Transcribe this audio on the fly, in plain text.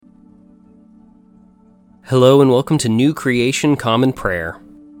Hello and welcome to New Creation Common Prayer.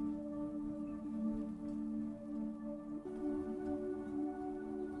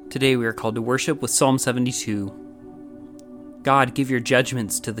 Today we are called to worship with Psalm 72. God, give your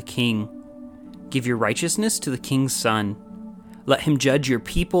judgments to the king. Give your righteousness to the king's son. Let him judge your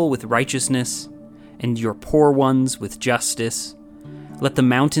people with righteousness, and your poor ones with justice. Let the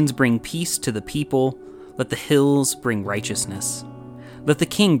mountains bring peace to the people. Let the hills bring righteousness. Let the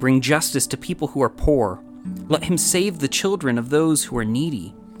king bring justice to people who are poor. Let him save the children of those who are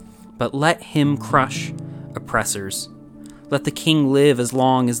needy, but let him crush oppressors. Let the king live as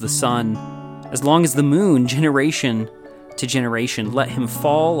long as the sun, as long as the moon, generation to generation. Let him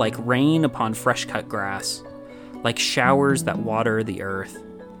fall like rain upon fresh-cut grass, like showers that water the earth.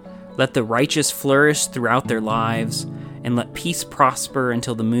 Let the righteous flourish throughout their lives, and let peace prosper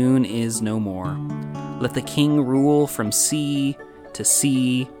until the moon is no more. Let the king rule from sea to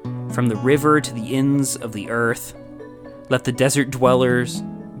sea, from the river to the ends of the earth. Let the desert dwellers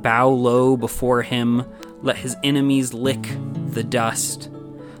bow low before him. Let his enemies lick the dust.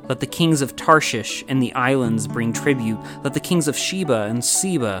 Let the kings of Tarshish and the islands bring tribute. Let the kings of Sheba and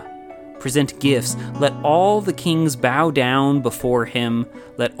Seba present gifts. Let all the kings bow down before him.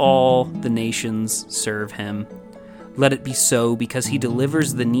 Let all the nations serve him. Let it be so, because he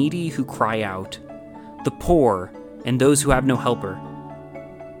delivers the needy who cry out, the poor and those who have no helper.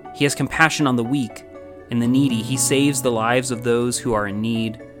 He has compassion on the weak and the needy. He saves the lives of those who are in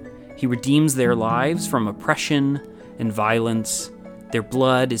need. He redeems their lives from oppression and violence. Their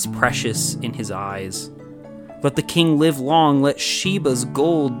blood is precious in his eyes. Let the king live long. Let Sheba's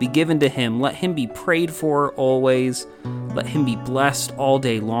gold be given to him. Let him be prayed for always. Let him be blessed all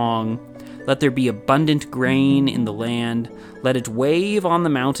day long. Let there be abundant grain in the land. Let it wave on the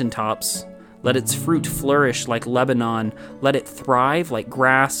mountaintops. Let its fruit flourish like Lebanon. Let it thrive like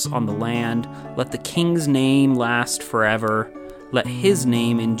grass on the land. Let the king's name last forever. Let his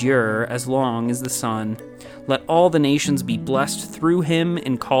name endure as long as the sun. Let all the nations be blessed through him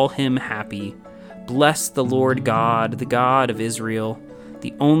and call him happy. Bless the Lord God, the God of Israel,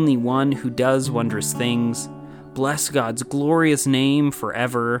 the only one who does wondrous things. Bless God's glorious name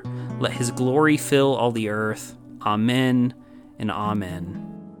forever. Let his glory fill all the earth. Amen and amen.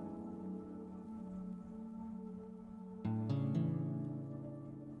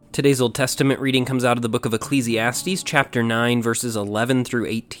 Today's Old Testament reading comes out of the book of Ecclesiastes, chapter 9, verses 11 through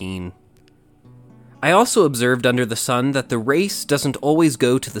 18. I also observed under the sun that the race doesn't always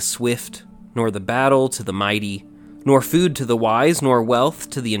go to the swift, nor the battle to the mighty, nor food to the wise, nor wealth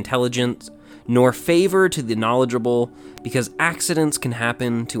to the intelligent, nor favor to the knowledgeable, because accidents can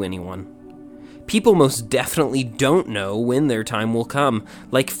happen to anyone. People most definitely don't know when their time will come,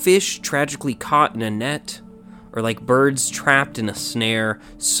 like fish tragically caught in a net, or like birds trapped in a snare,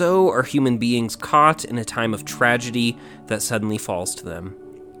 so are human beings caught in a time of tragedy that suddenly falls to them.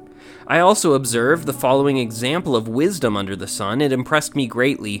 I also observed the following example of wisdom under the sun. It impressed me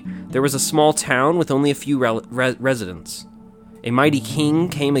greatly. There was a small town with only a few residents. A mighty king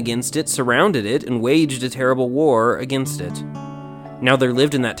came against it, surrounded it, and waged a terrible war against it. Now there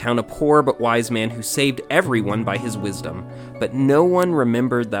lived in that town a poor but wise man who saved everyone by his wisdom, but no one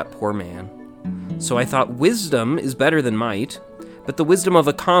remembered that poor man. So I thought, wisdom is better than might, but the wisdom of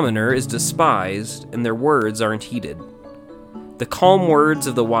a commoner is despised, and their words aren't heeded. The calm words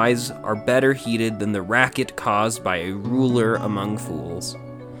of the wise are better heeded than the racket caused by a ruler among fools.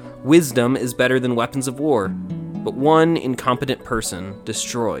 Wisdom is better than weapons of war, but one incompetent person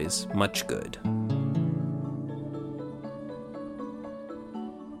destroys much good.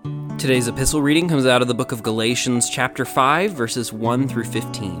 Today's epistle reading comes out of the book of Galatians, chapter 5, verses 1 through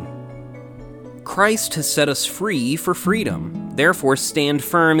 15. Christ has set us free for freedom. Therefore, stand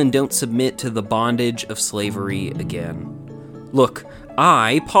firm and don't submit to the bondage of slavery again. Look,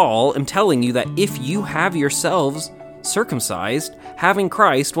 I, Paul, am telling you that if you have yourselves circumcised, having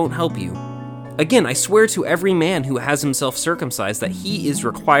Christ won't help you. Again, I swear to every man who has himself circumcised that he is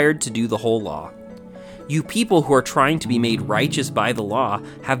required to do the whole law. You people who are trying to be made righteous by the law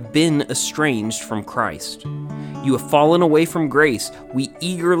have been estranged from Christ. You have fallen away from grace. We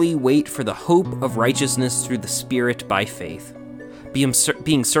eagerly wait for the hope of righteousness through the Spirit by faith.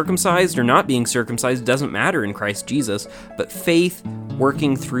 Being circumcised or not being circumcised doesn't matter in Christ Jesus, but faith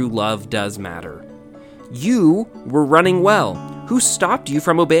working through love does matter. You were running well. Who stopped you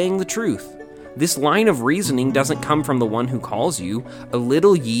from obeying the truth? This line of reasoning doesn't come from the one who calls you. A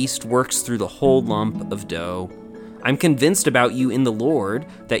little yeast works through the whole lump of dough. I'm convinced about you in the Lord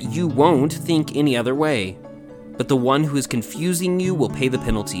that you won't think any other way. But the one who is confusing you will pay the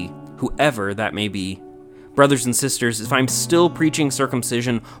penalty, whoever that may be. Brothers and sisters, if I'm still preaching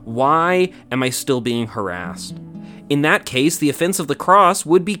circumcision, why am I still being harassed? In that case, the offense of the cross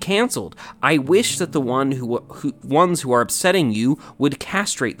would be canceled. I wish that the ones who are upsetting you would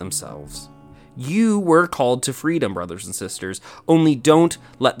castrate themselves. You were called to freedom, brothers and sisters. Only don't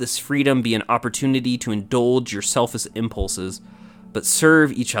let this freedom be an opportunity to indulge your selfish impulses, but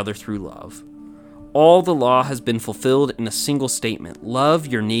serve each other through love. All the law has been fulfilled in a single statement: love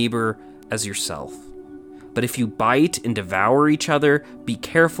your neighbor as yourself. But if you bite and devour each other, be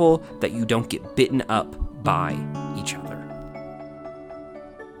careful that you don't get bitten up by each other.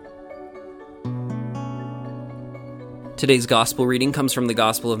 Today's gospel reading comes from the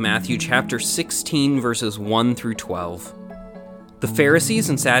Gospel of Matthew, chapter 16, verses 1 through 12. The Pharisees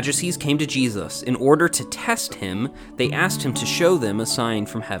and Sadducees came to Jesus. In order to test him, they asked him to show them a sign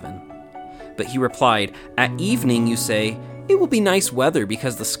from heaven. But he replied, "At evening you say, 'It will be nice weather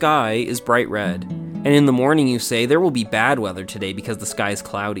because the sky is bright red.' And in the morning you say, 'There will be bad weather today because the sky is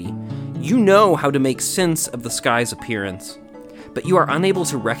cloudy.' You know how to make sense of the sky's appearance, but you are unable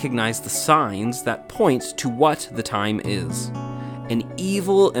to recognize the signs that point to what the time is. An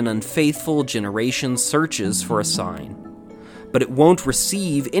evil and unfaithful generation searches for a sign, but it won't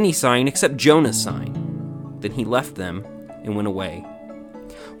receive any sign except Jonah's sign." Then he left them and went away.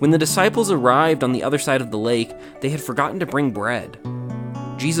 When the disciples arrived on the other side of the lake, they had forgotten to bring bread.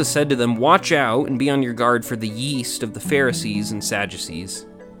 Jesus said to them, "Watch out and be on your guard for the yeast of the Pharisees and Sadducees."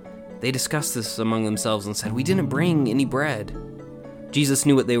 They discussed this among themselves and said, "We didn't bring any bread." Jesus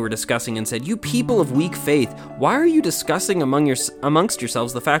knew what they were discussing and said, "You people of weak faith, why are you discussing amongst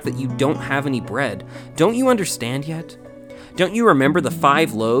yourselves the fact that you don't have any bread? Don't you understand yet? Don't you remember the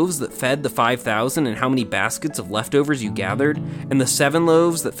 5 loaves that fed the 5,000 and how many baskets of leftovers you gathered? And the 7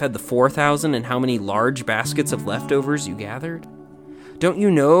 loaves that fed the 4,000 and how many large baskets of leftovers you gathered? Don't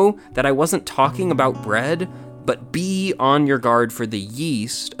you know that I wasn't talking about bread, but be on your guard for the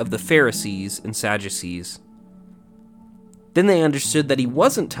yeast of the Pharisees and Sadducees?" Then they understood that he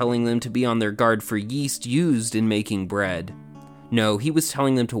wasn't telling them to be on their guard for yeast used in making bread. No, he was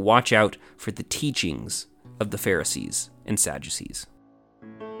telling them to watch out for the teachings of the Pharisees and Sadducees.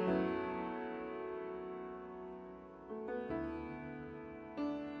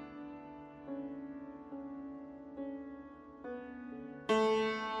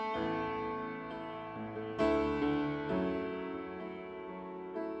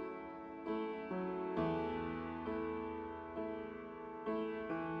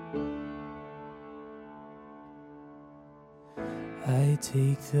 I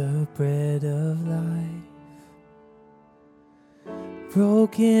take the bread of life,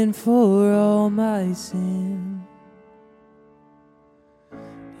 broken for all my sin,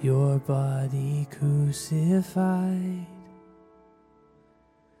 your body crucified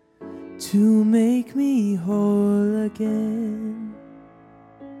to make me whole again.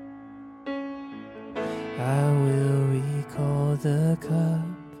 I will recall the cup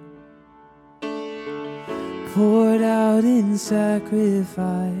poured out in sacrifice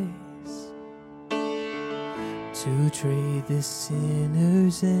to trade the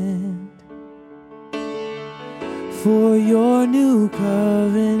sinner's end for your new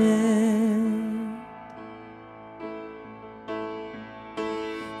covenant.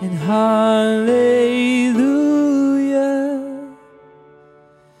 And hallelujah,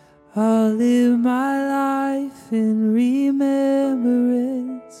 I'll live my life in remembrance.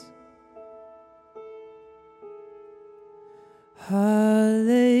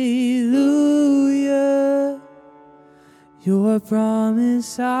 Hallelujah, your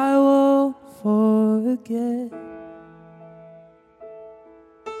promise I won't forget.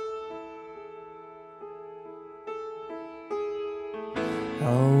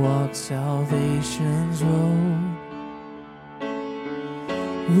 I'll walk salvation's road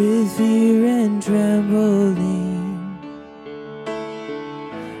with fear and trembling,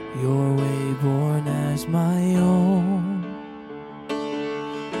 your way born as my own,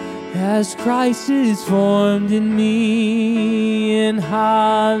 as Christ is formed in me. And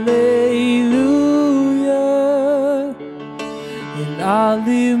hallelujah, and I'll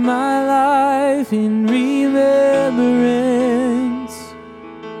live my life in remembrance.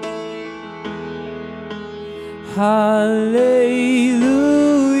 Hallelujah,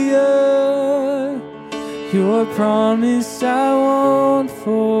 your promise I won't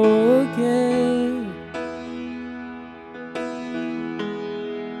forget.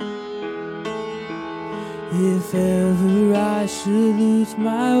 If ever I should lose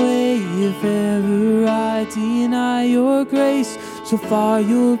my way, if ever I deny your grace, so far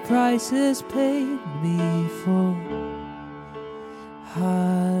your price has paid me full.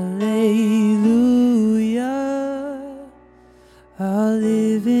 Hallelujah, I'll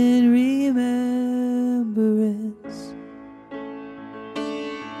live in remembrance.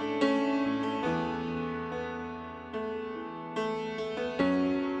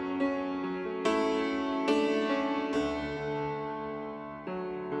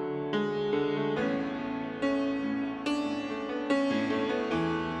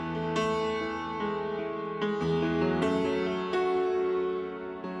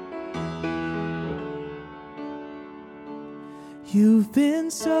 You've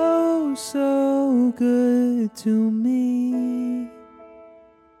been so, so good to me.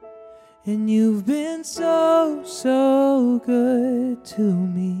 And you've been so, so good to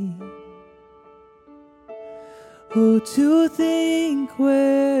me. Oh, to think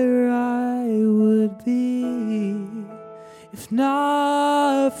where I would be if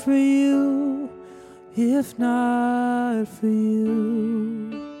not for you, if not for you.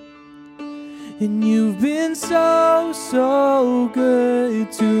 And you've been so, so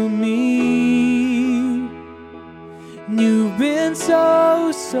good to me. And you've been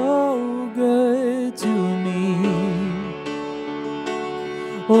so, so good to me.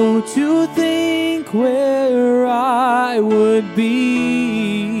 Oh, to think where I would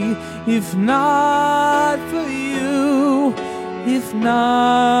be if not for you, if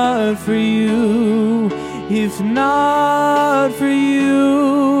not for you, if not for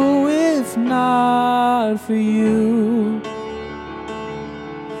you, if not for you.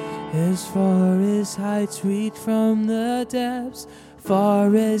 As far as heights reach from the depths,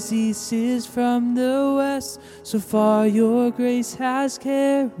 far as east is from the west, so far your grace has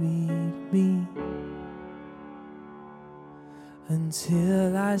carried me.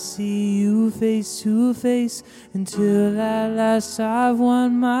 Until I see you face to face, until at last I've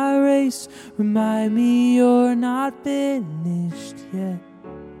won my race. Remind me you're not finished yet.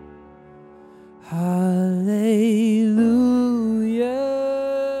 Hallelujah.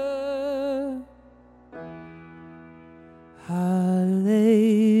 Hallelujah.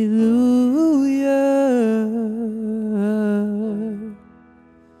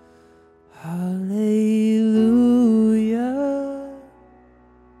 Hallelujah.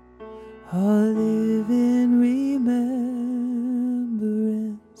 I'll live in remembrance.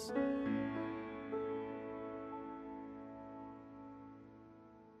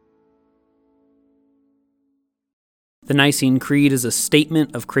 The Nicene Creed is a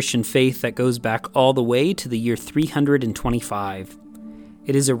statement of Christian faith that goes back all the way to the year 325.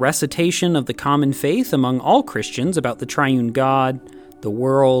 It is a recitation of the common faith among all Christians about the triune God, the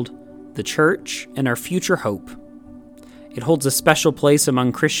world, the church, and our future hope. It holds a special place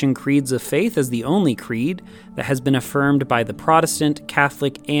among Christian creeds of faith as the only creed that has been affirmed by the Protestant,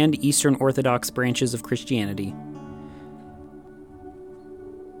 Catholic, and Eastern Orthodox branches of Christianity.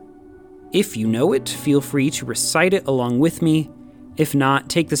 If you know it, feel free to recite it along with me. If not,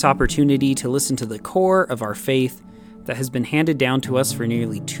 take this opportunity to listen to the core of our faith that has been handed down to us for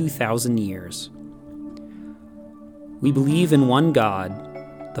nearly 2,000 years. We believe in one God,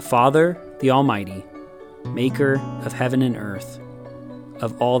 the Father, the Almighty, maker of heaven and earth,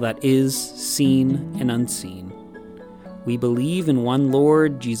 of all that is seen and unseen. We believe in one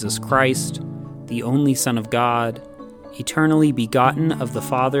Lord, Jesus Christ, the only Son of God, eternally begotten of the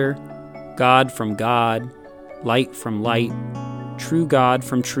Father, God from God, light from light, true God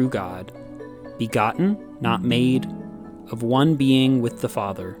from true God, begotten, not made, of one being with the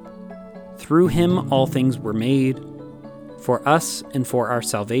Father. Through him all things were made. For us and for our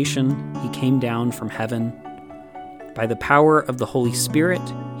salvation, he came down from heaven. By the power of the Holy Spirit,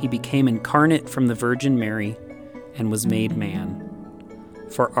 he became incarnate from the Virgin Mary and was made man.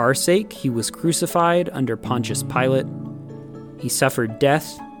 For our sake, he was crucified under Pontius Pilate. He suffered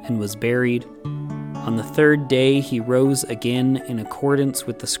death and was buried. On the third day, he rose again in accordance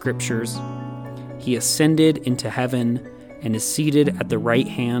with the Scriptures. He ascended into heaven and is seated at the right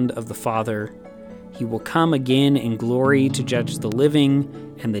hand of the Father. He will come again in glory to judge the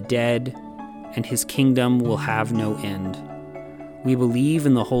living and the dead, and his kingdom will have no end. We believe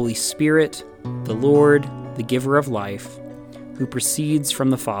in the Holy Spirit, the Lord, the giver of life, who proceeds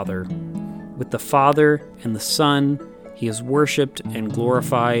from the Father. With the Father and the Son, he is worshipped and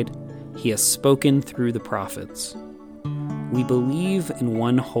glorified. He has spoken through the prophets. We believe in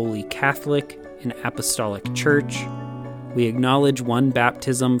one holy Catholic and Apostolic Church. We acknowledge one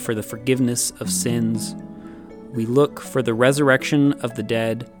baptism for the forgiveness of sins. We look for the resurrection of the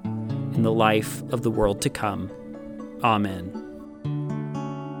dead and the life of the world to come. Amen.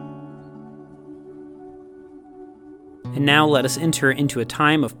 And now let us enter into a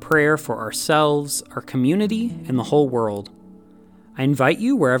time of prayer for ourselves, our community, and the whole world. I invite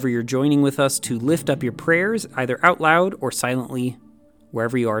you, wherever you're joining with us, to lift up your prayers, either out loud or silently,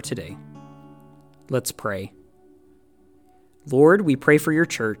 wherever you are today. Let's pray. Lord, we pray for your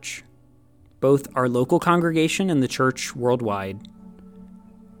church, both our local congregation and the church worldwide.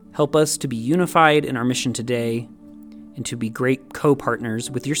 Help us to be unified in our mission today and to be great co-partners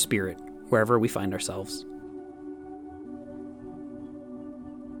with your Spirit wherever we find ourselves.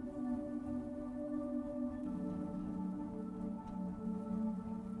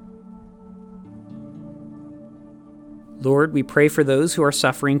 Lord, we pray for those who are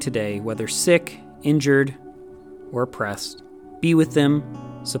suffering today, whether sick, injured, or oppressed. Be with them,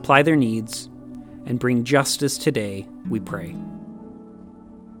 supply their needs, and bring justice today, we pray.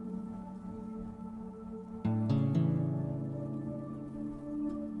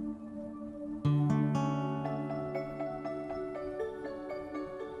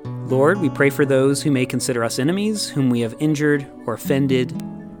 Lord, we pray for those who may consider us enemies, whom we have injured or offended.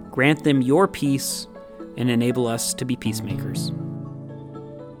 Grant them your peace and enable us to be peacemakers.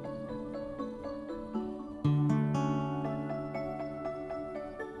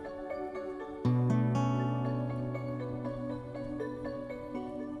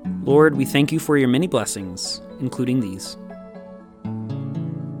 Lord, we thank you for your many blessings, including these.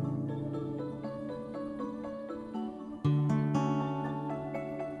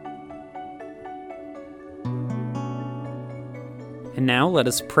 And now let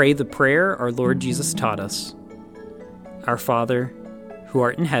us pray the prayer our Lord Jesus taught us. Our Father, who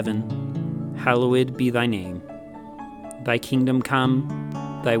art in heaven, hallowed be thy name. Thy kingdom come,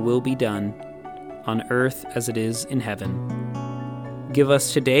 thy will be done, on earth as it is in heaven. Give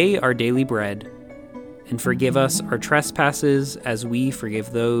us today our daily bread, and forgive us our trespasses as we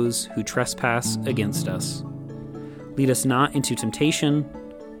forgive those who trespass against us. Lead us not into temptation,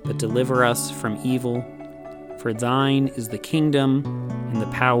 but deliver us from evil. For thine is the kingdom, and the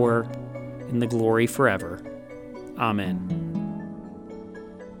power, and the glory forever. Amen.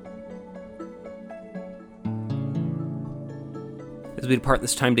 As we depart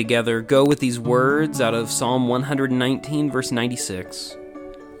this time together, go with these words out of Psalm 119, verse 96.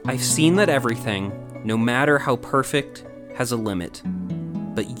 I've seen that everything, no matter how perfect, has a limit,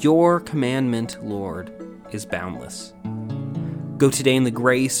 but your commandment, Lord, is boundless. Go today in the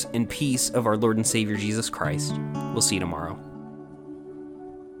grace and peace of our Lord and Savior Jesus Christ. We'll see you tomorrow.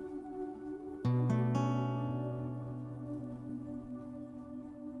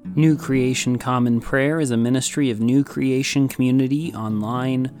 New Creation Common Prayer is a ministry of New Creation Community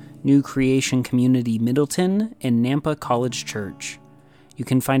Online, New Creation Community Middleton, and Nampa College Church. You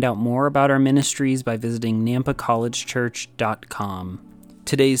can find out more about our ministries by visiting nampacollegechurch.com.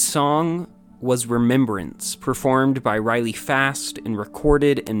 Today's song was Remembrance, performed by Riley Fast and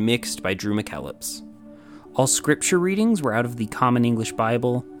recorded and mixed by Drew McKellips. All scripture readings were out of the Common English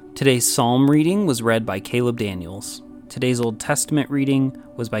Bible. Today's psalm reading was read by Caleb Daniels. Today's Old Testament reading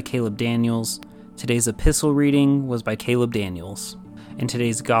was by Caleb Daniels. Today's epistle reading was by Caleb Daniels. And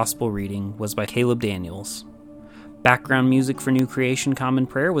today's gospel reading was by Caleb Daniels. Background music for New Creation Common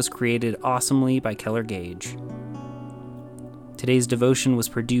Prayer was created awesomely by Keller Gage. Today's devotion was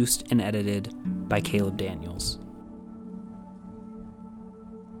produced and edited by Caleb Daniels.